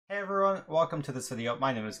Hey everyone, welcome to this video.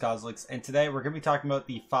 My name is Cosolix, and today we're going to be talking about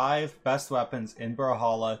the 5 best weapons in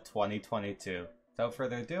Brawlhalla 2022. Without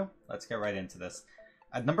further ado, let's get right into this.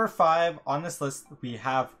 At number 5 on this list, we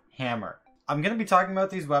have Hammer. I'm going to be talking about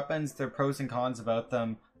these weapons, their pros and cons about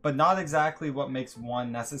them, but not exactly what makes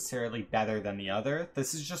one necessarily better than the other.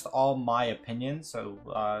 This is just all my opinion,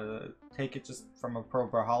 so take it just from a pro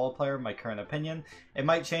Brawlhalla player, my current opinion. It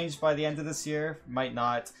might change by the end of this year, might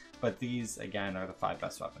not, but these, again, are the 5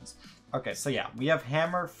 best weapons. Okay, so yeah, we have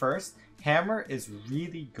Hammer first. Hammer is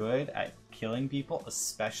really good at killing people,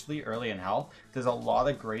 especially early in health. Does a lot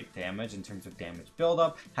of great damage in terms of damage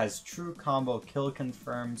buildup, has true combo kill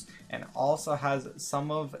confirms, and also has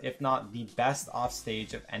some of, if not the best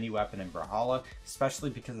offstage of any weapon in Brawlhalla,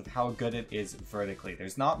 especially because of how good it is vertically.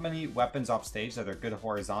 There's not many weapons offstage that are good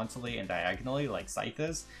horizontally and diagonally like Scythe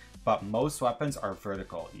is, but most weapons are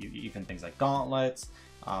vertical. Even things like gauntlets,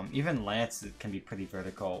 even Lance can be pretty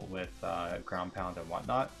vertical with ground pound and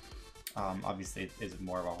whatnot. Obviously it is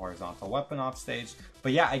more of a horizontal weapon off stage,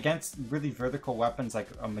 but yeah, against really vertical weapons, like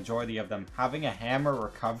a majority of them, having a hammer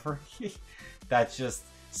recovery that just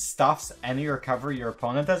stuffs any recovery your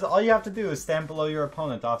opponent does. All you have to do is stand below your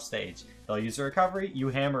opponent off stage. They'll use a recovery, you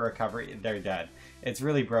hammer recovery, they're dead. It's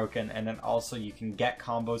really broken, and then also you can get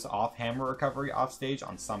combos off hammer recovery off stage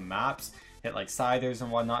on some maps. Hit like Siders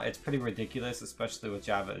and whatnot. It's pretty ridiculous, especially what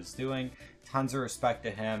Java is doing. Tons of respect to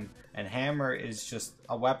him. And Hammer is just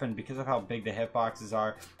a weapon because of how big the hitboxes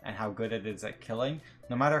are and how good it is at killing.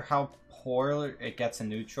 No matter how poor it gets in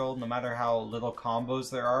neutral, no matter how little combos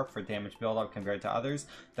there are for damage buildup compared to others,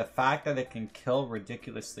 the fact that it can kill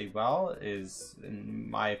ridiculously well is, in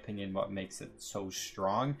my opinion, what makes it so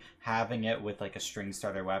strong. Having it with like a string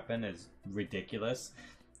starter weapon is ridiculous.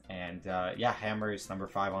 And yeah, Hammer is number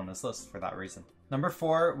 5 on this list for that reason. Number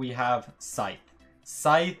 4, we have Scythe.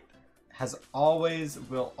 Scythe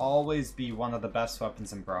will always be one of the best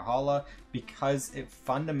weapons in Brawlhalla because it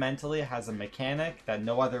fundamentally has a mechanic that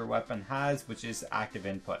no other weapon has, which is active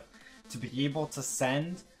input. To be able to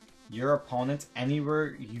send your opponent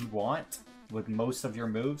anywhere you want with most of your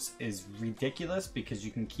moves is ridiculous because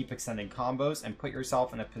you can keep extending combos and put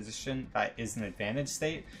yourself in a position that is an advantage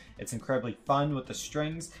state. It's incredibly fun with the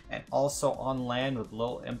strings, and also on land with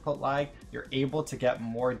low input lag, you're able to get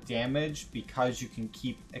more damage because you can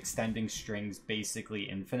keep extending strings basically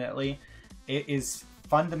infinitely. It is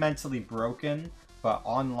fundamentally broken, but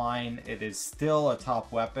online it is still a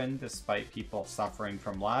top weapon despite people suffering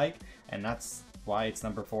from lag, and that's why it's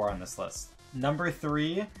number 4 on this list. Number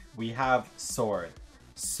 3, we have Sword.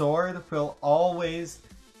 Sword will always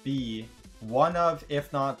be one of,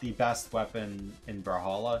 if not the best weapon in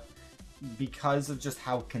Brawlhalla because of just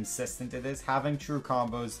how consistent it is. Having true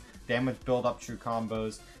combos, damage build up true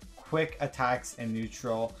combos, quick attacks in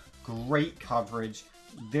neutral, great coverage.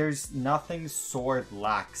 There's nothing Sword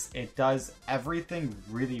lacks. It does everything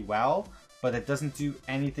really well, but it doesn't do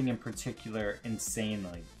anything in particular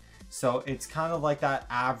insanely. So it's kind of like that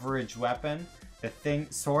average weapon.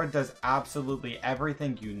 Sword does absolutely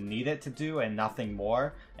everything you need it to do and nothing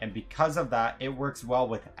more. And because of that, it works well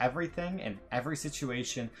with everything in every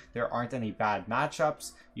situation. There aren't any bad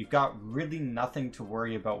matchups. You've got really nothing to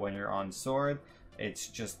worry about when you're on Sword. It's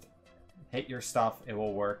just hit your stuff, it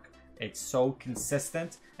will work. It's so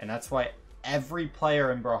consistent, and that's why every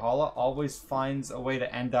player in Brawlhalla always finds a way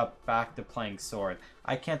to end up back to playing Sword.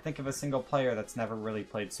 I can't think of a single player that's never really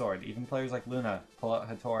played Sword. Even players like Luna, pull out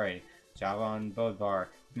Hattori, Java on Bodvar,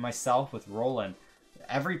 myself with Roland.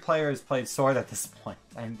 Every player has played Sword at this point,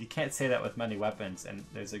 and you can't say that with many weapons, and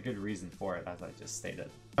there's a good reason for it, as I just stated.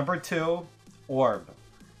 Number 2, Orb.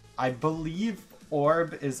 I believe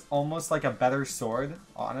Orb is almost like a better Sword,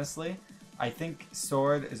 honestly. I think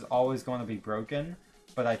Sword is always going to be broken,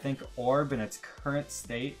 but I think Orb in its current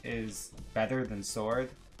state is better than Sword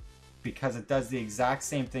because it does the exact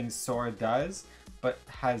same thing Sword does, but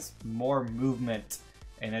has more movement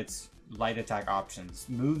in its light attack options.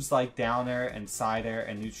 Moves like down air and side air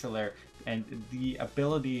and neutral air, and the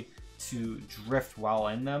ability to drift while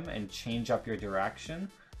in them and change up your direction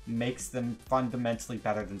makes them fundamentally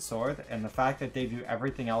better than Sword. And the fact that they do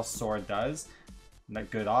everything else Sword does,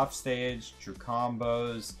 good offstage, true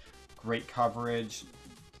combos, great coverage.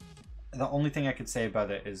 The only thing I could say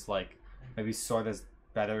about it is like maybe Sword is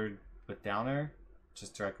better with down air,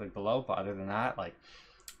 just directly below, but other than that, like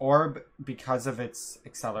Orb, because of its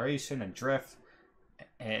acceleration and drift,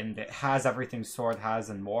 and it has everything Sword has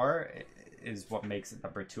and more, is what makes it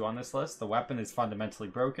number 2 on this list. The weapon is fundamentally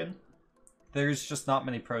broken. There's just not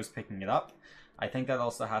many pros picking it up. I think that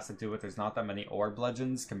also has to do with there's not that many orb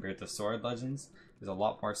legends compared to sword legends. There's a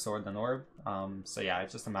lot more sword than orb. So yeah,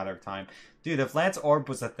 it's just a matter of time. Dude, if Lance Orb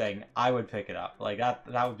was a thing, I would pick it up. Like,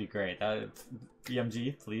 that would be great.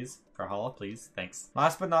 BMG, please. Brawlhalla, please. Thanks.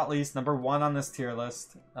 Last but not least, number 1 on this tier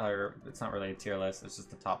list. Or, it's not really a tier list, it's just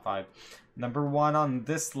the top 5. Number 1 on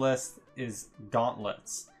this list is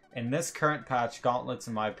Gauntlets. In this current patch, Gauntlets,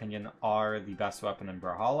 in my opinion, are the best weapon in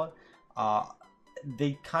Brawlhalla.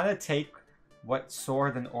 They kind of take what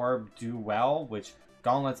Sword and Orb do well, which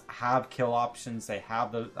Gauntlets have kill options. They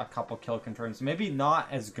have a couple kill confirms. Maybe not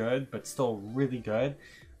as good, but still really good.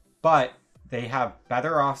 But they have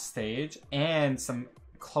better offstage and some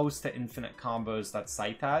close to infinite combos that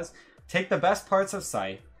Scythe has. Take the best parts of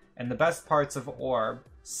Scythe and the best parts of Orb,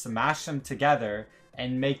 smash them together,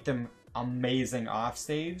 and make them amazing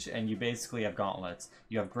offstage, and you basically have Gauntlets.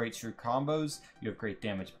 You have great true combos, you have great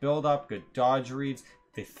damage buildup, good dodge reads.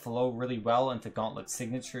 They flow really well into Gauntlet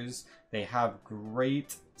signatures. They have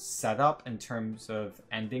great setup in terms of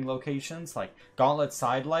ending locations. Like Gauntlet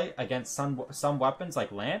Sidelight against some weapons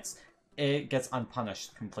like Lance, it gets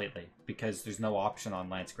unpunished completely because there's no option on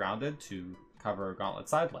Lance Grounded to cover Gauntlet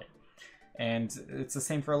Sidelight. And it's the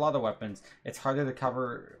same for a lot of weapons. It's harder to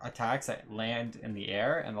cover attacks that land in the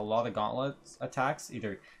air, and a lot of Gauntlet attacks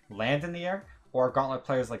either land in the air or Gauntlet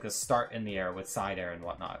players like to start in the air with side air and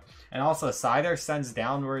whatnot. And also side air sends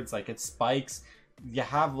downwards, like it spikes. You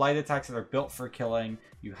have light attacks that are built for killing.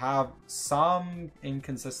 You have some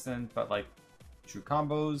inconsistent but like true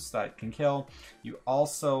combos that can kill. You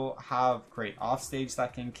also have great offstage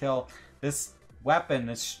that can kill. This weapon,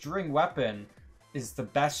 this string weapon, is the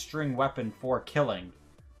best string weapon for killing.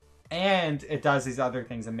 And it does these other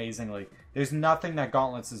things amazingly. There's nothing that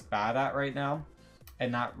Gauntlets is bad at right now.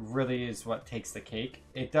 And that really is what takes the cake.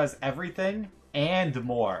 It does everything and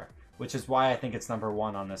more, which is why I think it's number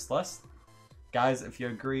 1 on this list. Guys, if you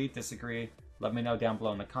agree, disagree, let me know down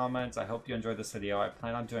below in the comments. I hope you enjoyed this video. I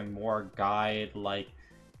plan on doing more guide-like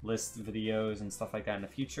list videos and stuff like that in the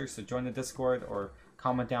future. So join the Discord or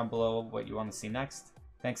comment down below what you want to see next.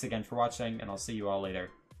 Thanks again for watching, and I'll see you all later.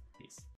 Peace.